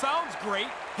 Yeah, it sounds great.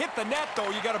 Hit the net, though,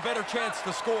 you got a better chance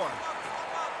to score.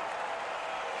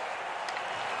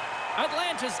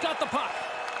 Atlanta's got the puck.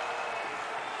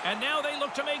 And now they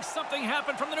look to make something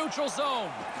happen from the neutral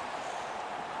zone.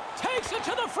 Takes it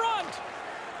to the front.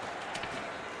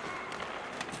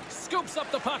 Scoops up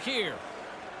the puck here.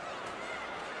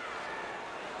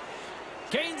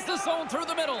 Gains the zone through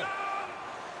the middle.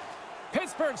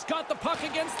 Pittsburgh's got the puck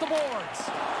against the boards.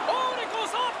 Oh, and it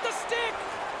goes off the stick.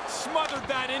 Smothered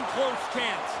that in close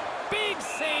chance. Big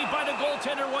save by the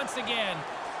goaltender once again.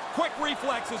 Quick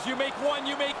reflexes. You make one,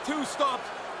 you make two stops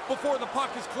before the puck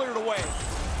is cleared away.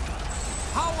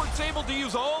 Howard's able to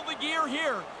use all the gear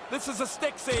here. This is a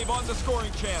stick save on the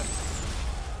scoring chance.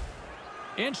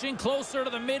 Inching closer to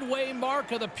the midway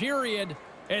mark of the period.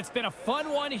 It's been a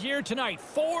fun one here tonight.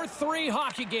 4-3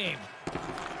 hockey game.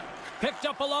 Picked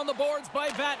up along the boards by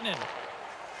Vatanen.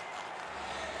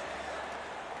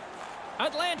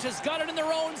 Atlanta's got it in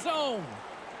their own zone.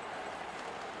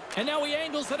 And now he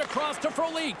angles it across to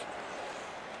Frolik.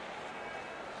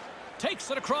 Takes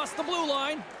it across the blue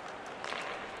line.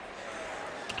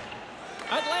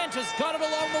 Atlanta's got it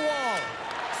along the wall.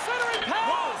 Centering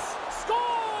pass.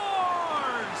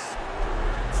 Scores!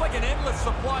 It's like an endless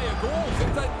supply of goals.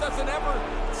 It doesn't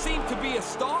ever seem to be a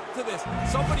stop to this.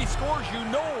 Somebody scores, you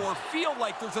know, or feel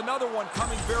like there's another one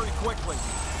coming very quickly.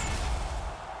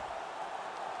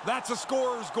 That's a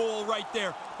scorer's goal right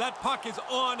there. That puck is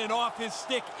on and off his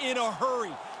stick in a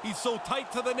hurry. He's so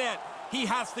tight to the net, he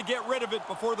has to get rid of it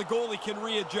before the goalie can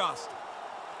readjust.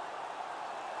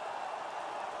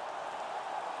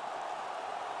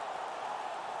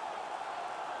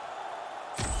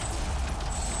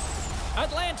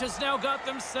 Atlanta's now got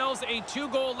themselves a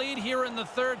 2-goal lead here in the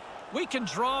third. We can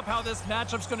draw up how this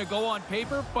matchup's going to go on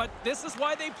paper, but this is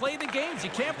why they play the games. You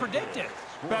can't predict it.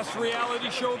 Best reality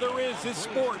show there is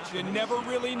sports. You never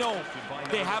really know.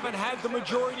 They haven't had the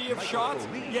majority of shots,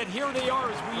 yet here they are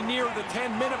as we near the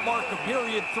 10-minute mark of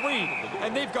period 3,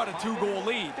 and they've got a 2-goal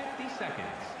lead. 50 seconds.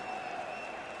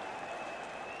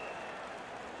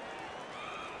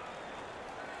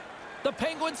 The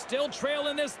Penguins still trail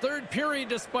in this third period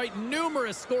despite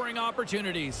numerous scoring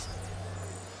opportunities.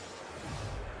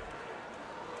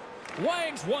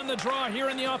 Wang's won the draw here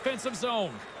in the offensive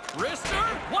zone.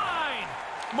 Wrister, wide.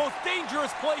 Most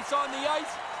dangerous place on the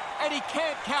ice, and he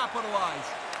can't capitalize.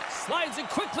 Slides it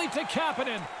quickly to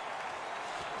Kapanen.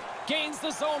 Gains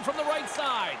the zone from the right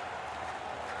side.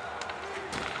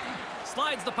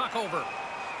 Slides the puck over.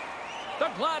 The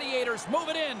Gladiators move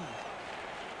it in.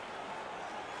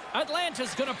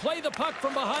 Atlanta's going to play the puck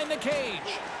from behind the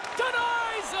cage.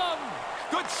 Denies him!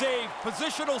 Good save.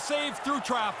 Positional save through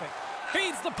traffic.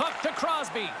 Feeds the puck to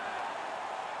Crosby.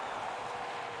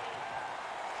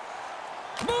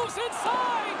 Moves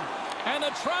inside! And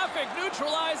the traffic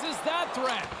neutralizes that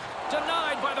threat.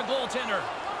 Denied by the goaltender.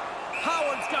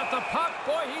 Howard's got the puck.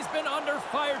 Boy, he's been under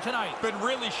fire tonight. Been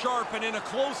really sharp, and in a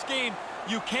close game,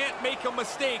 you can't make a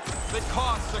mistake that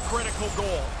costs a critical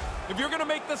goal. If you're going to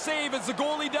make the save as the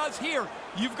goalie does here,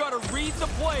 you've got to read the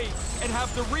play and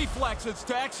have the reflexes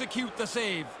to execute the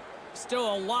save.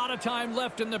 Still a lot of time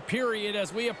left in the period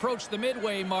as we approach the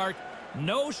midway mark.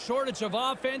 No shortage of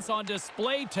offense on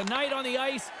display tonight on the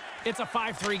ice. It's a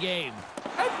 5-3 game.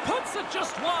 And puts it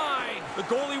just wide. The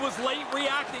goalie was late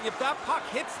reacting. If that puck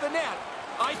hits the net,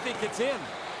 I think it's in.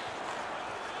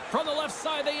 From the left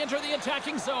side, they enter the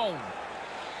attacking zone.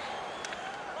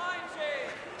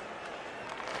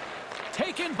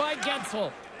 Taken by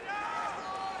Gensel.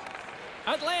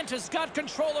 Atlanta's got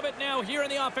control of it now here in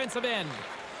the offensive end.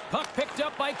 Puck picked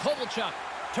up by Kovalchuk.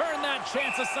 Turn that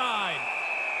chance aside.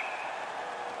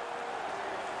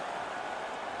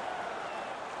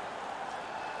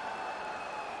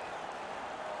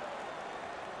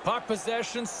 Puck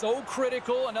possession so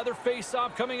critical. Another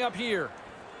face-off coming up here.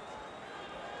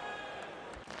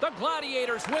 The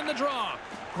Gladiators win the draw.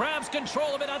 Grabs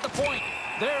control of it at the point.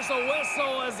 There's a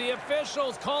whistle as the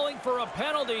officials calling for a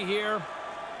penalty here.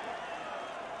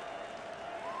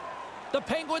 The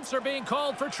Penguins are being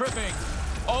called for tripping.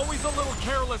 Always a little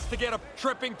careless to get a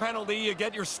tripping penalty. You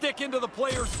get your stick into the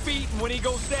player's feet, and when he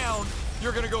goes down,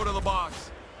 you're going to go to the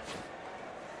box.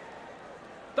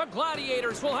 The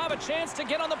Gladiators will have a chance to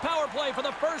get on the power play for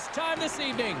the first time this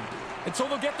evening. And so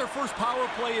they'll get their first power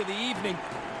play of the evening.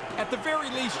 At the very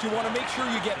least, you want to make sure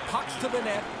you get pucks to the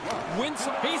net, win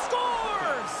some... He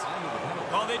scores!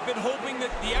 Well, they've been hoping that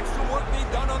the extra work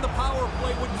they've done on the power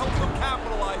play would help them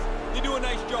capitalize. They do a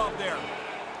nice job there.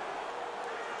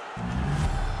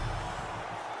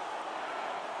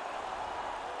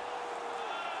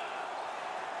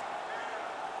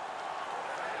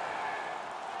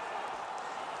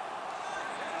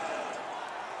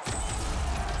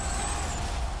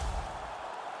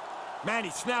 Man,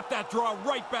 he snapped that draw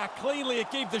right back cleanly.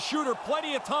 It gave the shooter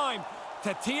plenty of time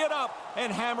to tee it up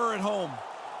and hammer it home.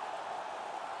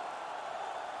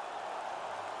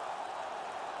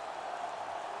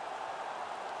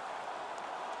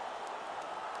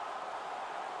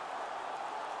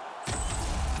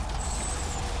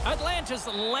 Atlanta's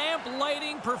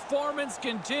lamp-lighting performance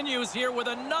continues here with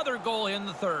another goal in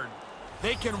the third.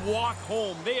 They can walk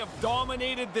home. They have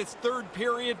dominated this third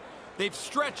period. They've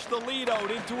stretched the lead out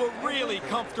into a really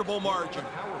comfortable margin.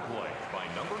 Power play by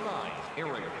number 9,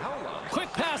 Eric Howland.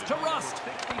 Quick pass to Rust.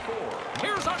 64.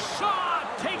 Here's a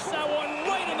shot. Takes that one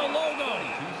right in the logo.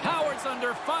 Howard's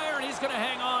under fire, and he's going to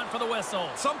hang on for the whistle.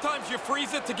 Sometimes you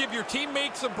freeze it to give your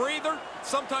teammates a breather.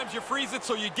 Sometimes you freeze it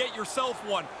so you get yourself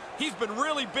one. He's been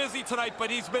really busy tonight, but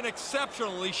he's been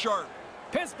exceptionally sharp.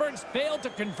 Pittsburgh's failed to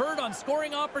convert on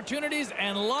scoring opportunities,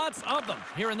 and lots of them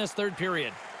here in this third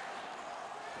period.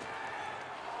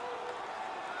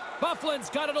 Bufflin's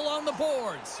got it along the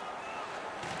boards.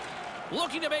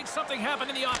 Looking to make something happen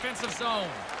in the offensive zone.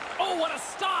 Oh, what a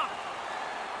stop!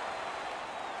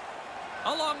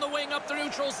 Along the wing up the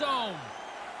neutral zone.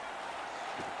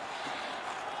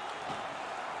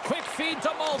 Quick feed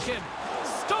to Malkin.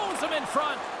 Stones him in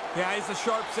front. Yeah, he's a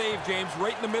sharp save, James.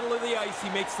 Right in the middle of the ice, he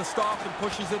makes the stop and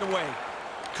pushes it away.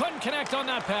 Couldn't connect on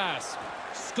that pass.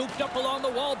 Scooped up along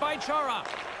the wall by Chara.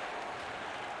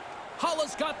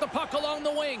 Hulla's got the puck along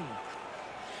the wing.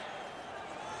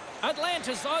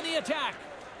 Atlanta's on the attack.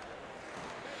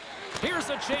 Here's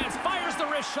a chance. Fires the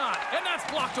wrist shot, and that's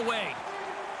blocked away.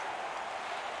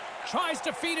 Tries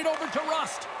to feed it over to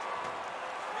Rust.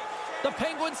 The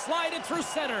Penguins slide it through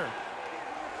center.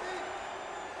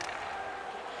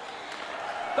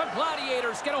 The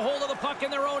Gladiators get a hold of the puck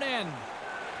in their own end.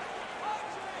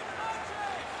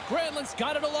 Granlund's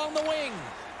got it along the wing.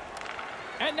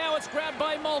 And now it's grabbed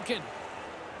by Malkin.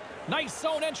 Nice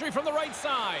zone entry from the right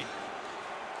side.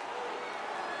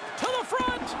 To the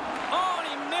front. Oh, and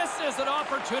he misses an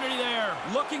opportunity there.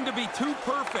 Looking to be too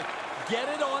perfect. Get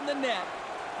it on the net.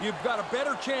 You've got a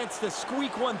better chance to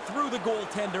squeak one through the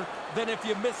goaltender than if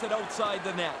you miss it outside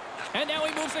the net. And now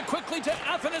he moves it quickly to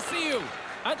Athanasiou.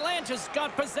 Atlanta's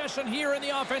got possession here in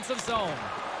the offensive zone.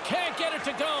 Can't get it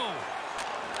to go.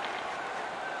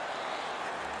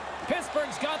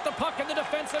 Pittsburgh's got the puck in the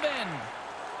defensive end.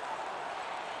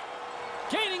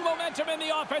 Gaining momentum in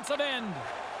the offensive end.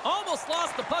 Almost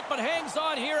lost the puck, but hangs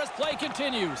on here as play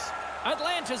continues.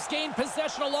 Atlanta's gained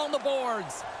possession along the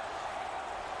boards.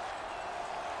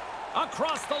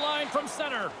 Across the line from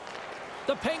center.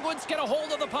 The Penguins get a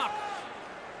hold of the puck.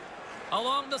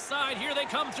 Along the side, here they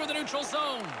come through the neutral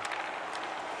zone.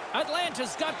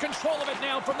 Atlanta's got control of it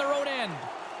now from their own end.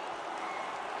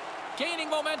 Gaining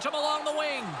momentum along the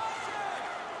wing.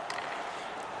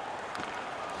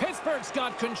 Pittsburgh's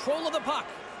got control of the puck.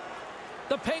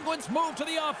 The Penguins move to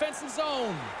the offensive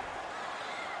zone.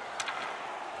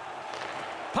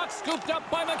 Puck scooped up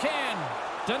by McCann.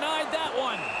 Denied that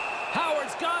one.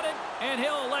 Howard's got it, and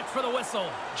he'll elect for the whistle.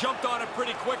 Jumped on it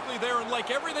pretty quickly there, and like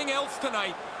everything else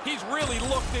tonight, he's really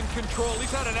looked in control.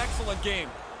 He's had an excellent game.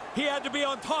 He had to be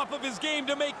on top of his game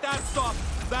to make that stop.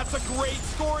 That's a great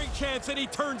scoring chance, and he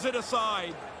turns it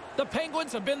aside. The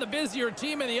Penguins have been the busier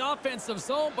team in the offensive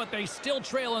zone, but they still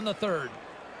trail in the third.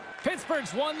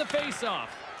 Pittsburgh's won the faceoff.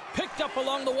 Picked up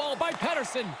along the wall by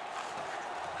Pettersson.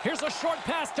 Here's a short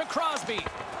pass to Crosby.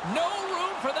 No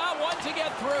room for that one to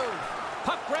get through.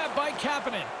 Puck grabbed by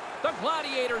Kapanen. The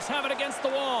Gladiators have it against the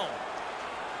wall.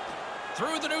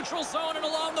 Through the neutral zone and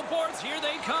along the boards, here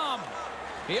they come.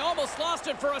 He almost lost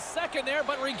it for a second there,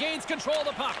 but regains control of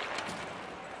the puck.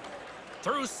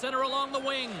 Through center along the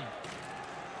wing.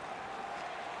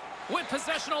 With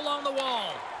possession along the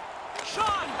wall.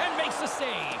 Shot and makes the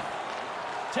save.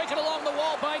 Taken along the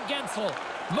wall by Gensel.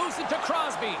 Moves it to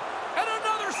Crosby. And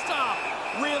another stop.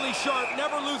 Really sharp.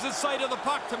 Never loses sight of the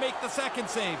puck to make the second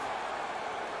save.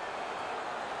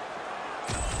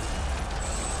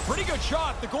 Pretty good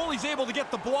shot. The goalie's able to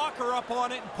get the blocker up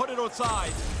on it and put it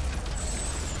outside.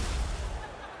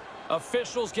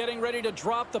 Officials getting ready to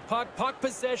drop the puck. Puck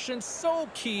possession so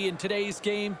key in today's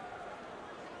game.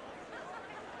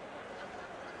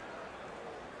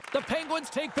 The Penguins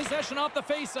take possession off the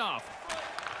faceoff.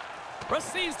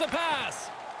 Receives the pass.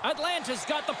 Atlanta's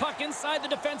got the puck inside the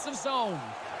defensive zone.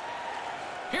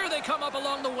 Here they come up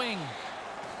along the wing.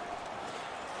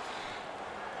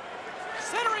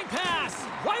 Centering pass,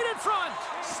 right in front.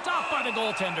 Stopped by the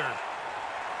goaltender.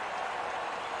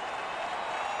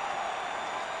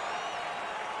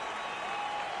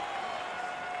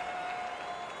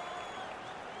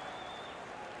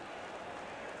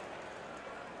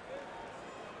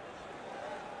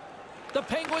 The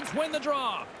Penguins win the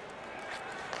draw.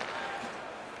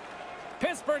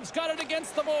 Pittsburgh's got it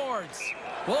against the boards.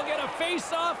 We'll get a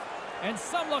face-off, and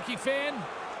some lucky fan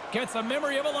gets a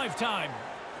memory of a lifetime.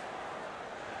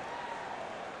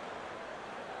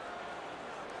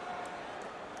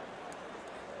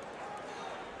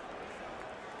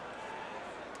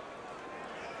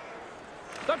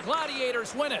 The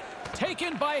Gladiators win it.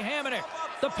 Taken by Hamonic.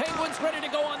 The Penguins ready to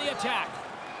go on the attack.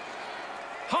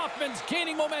 Hoffman's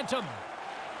gaining momentum.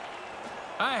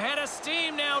 Ahead of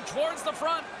steam now towards the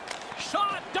front.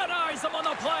 Shot denies them on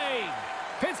the play.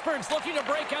 Pittsburgh's looking to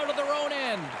break out of their own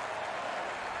end.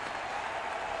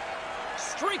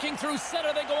 Streaking through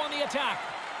center, they go on the attack.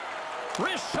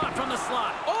 Wrist shot from the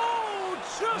slot. Oh,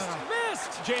 just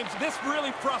missed. James, this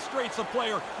really frustrates a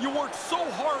player. You work so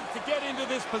hard to get into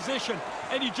this position,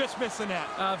 and you just miss the net.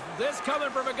 This coming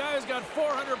from a guy who's got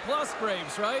 400-plus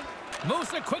Braves, right?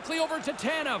 Moves it quickly over to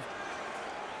Tanev.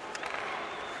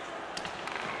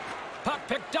 Puck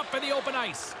picked up in the open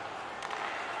ice.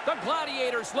 The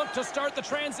Gladiators look to start the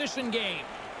transition game.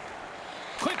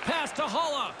 Quick pass to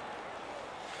Holla.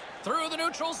 Through the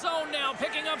neutral zone now,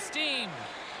 picking up steam.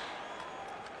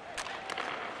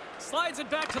 Slides it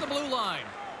back to the blue line.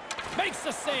 Makes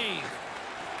the save.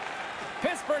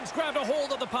 Pittsburgh's grabbed a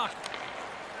hold of the puck.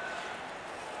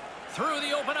 Through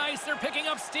the open ice, they're picking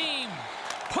up steam.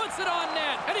 Puts it on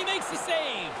net, and he makes the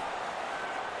save.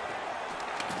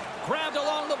 Grabbed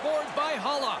along the boards by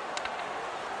Holla.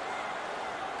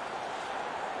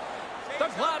 The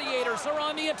Gladiators are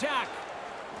on the attack.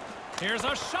 Here's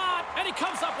a shot, and he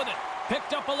comes up with it.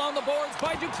 Picked up along the boards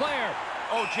by Duclair.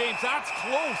 Oh, James, that's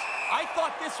close. I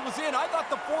thought this was in. I thought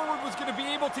the forward was going to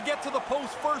be able to get to the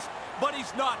post first, but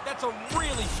he's not. That's a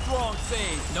really strong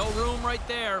save. No room right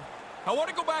there. I want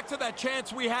to go back to that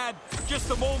chance we had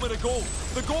just a moment ago.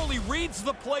 The goalie reads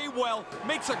the play well,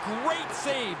 makes a great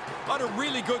save on a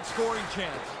really good scoring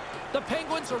chance. The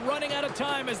Penguins are running out of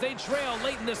time as they trail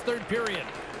late in this third period.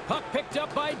 Puck picked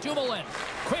up by Dumoulin.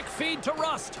 Quick feed to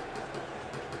Rust.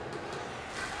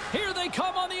 Here they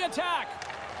come on the attack.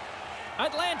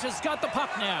 Atlanta's got the puck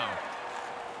now.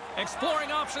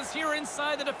 Exploring options here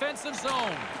inside the defensive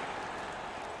zone.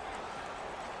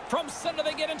 From center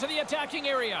they get into the attacking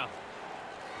area.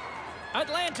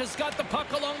 Atlanta's got the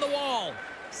puck along the wall.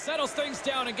 Settles things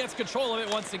down and gets control of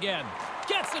it once again.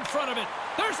 Gets in front of it.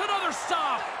 There's another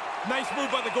stop. Nice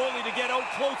move by the goalie to get out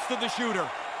close to the shooter.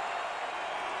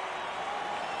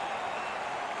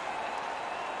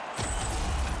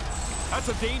 That's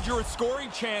a dangerous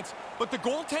scoring chance, but the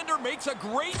goaltender makes a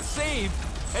great save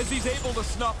as he's able to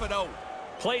snuff it out.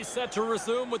 Play set to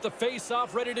resume with the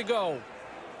face-off ready to go.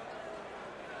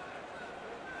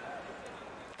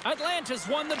 Atlanta's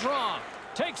won the draw.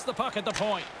 Takes the puck at the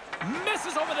point.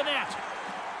 Misses over the net.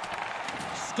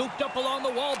 Scooped up along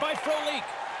the wall by Frolik.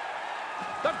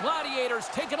 The Gladiators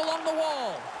take it along the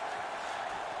wall.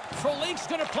 Frolik's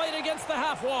going to play it against the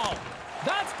half wall.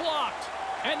 That's blocked.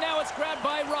 And now it's grabbed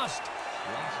by Rust.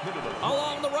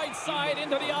 Along the right side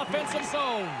into the offensive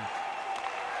zone.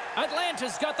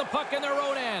 Atlanta's got the puck in their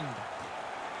own end.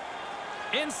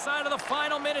 Inside of the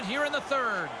final minute here in the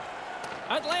third.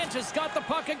 Atlanta's got the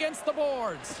puck against the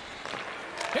boards.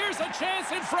 Here's a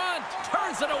chance in front.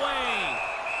 Turns it away.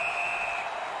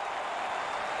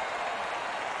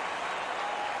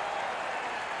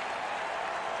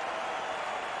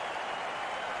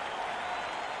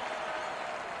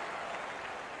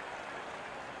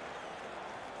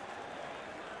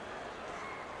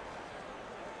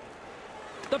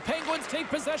 The Penguins take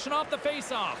possession off the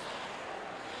faceoff.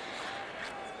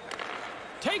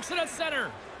 Takes it at center.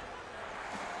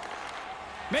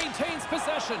 Maintains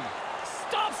possession.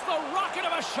 Stops the rocket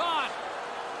of a shot.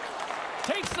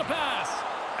 Takes the pass.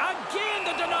 Again,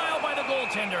 the denial by the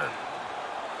goaltender.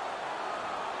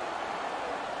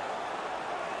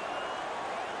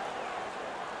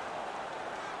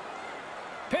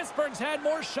 Pittsburgh's had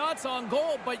more shots on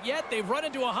goal, but yet they've run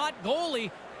into a hot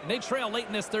goalie. and they trail late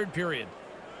in this third period.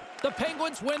 The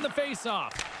Penguins win the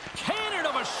faceoff. Cannon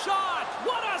of a shot.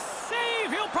 What a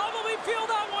save. He'll probably feel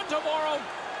that one tomorrow.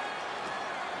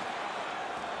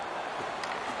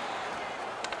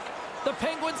 The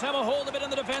Penguins have a hold of it in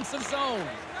the defensive zone.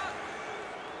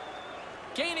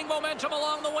 Gaining momentum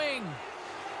along the wing.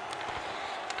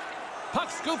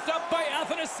 Puck scooped up by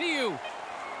Athanasiou.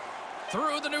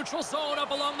 Through the neutral zone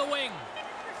up along the wing.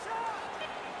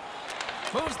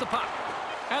 Moves the puck.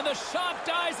 And the shot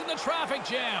dies in the traffic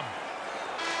jam.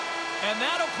 And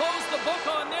that'll close the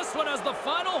book on this one as the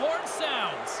final horn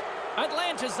sounds.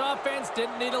 Atlanta's offense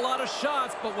didn't need a lot of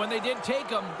shots, but when they did take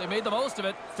them, they made the most of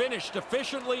it. Finished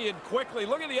efficiently and quickly.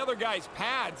 Look at the other guys'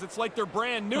 pads. It's like they're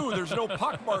brand new. There's no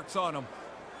puck marks on them.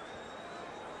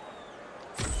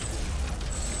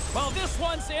 Well, this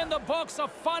one's in the books. A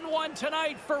fun one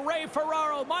tonight for Ray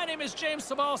Ferraro. My name is James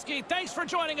Cybulski. Thanks for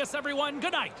joining us, everyone.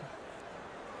 Good night.